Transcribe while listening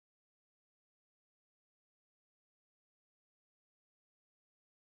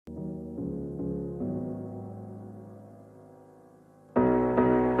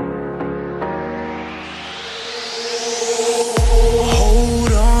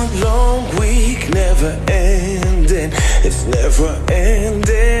never ending, it's never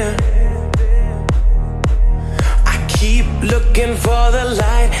ending. I keep looking for the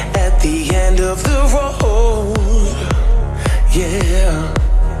light at the end of the road. Yeah,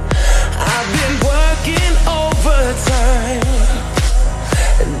 I've been working overtime,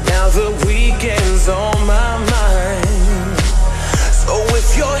 and now the weekend's on my mind. So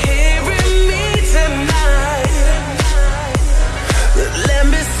if you're hearing me tonight, let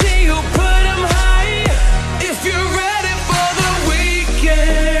me see you put them high. If you're ready for the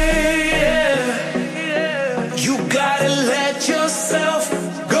weekend, you gotta let yourself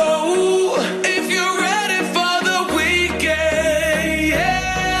go. If you're ready for the weekend,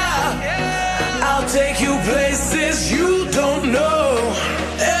 yeah, I'll take you places you don't know.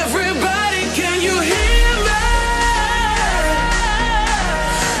 Everybody, can you hear me?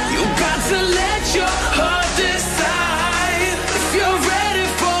 You got to let your heart decide. If you're ready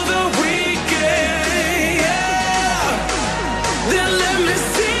for the weekend, yeah, then let me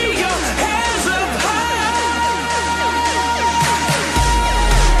see your hands up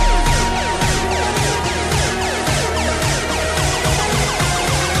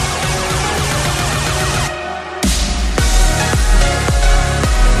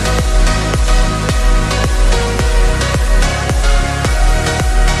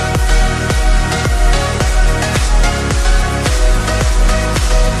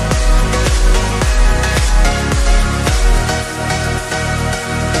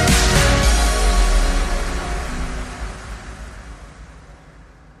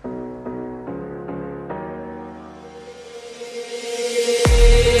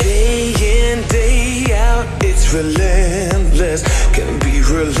day in, day out, it's relentless, can be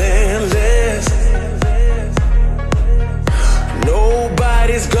relentless.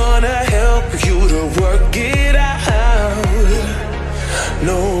 Nobody's gonna help you to work it out,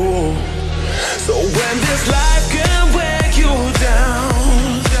 no. So when this life can wear you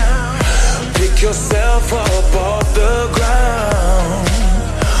down, pick yourself up off the ground.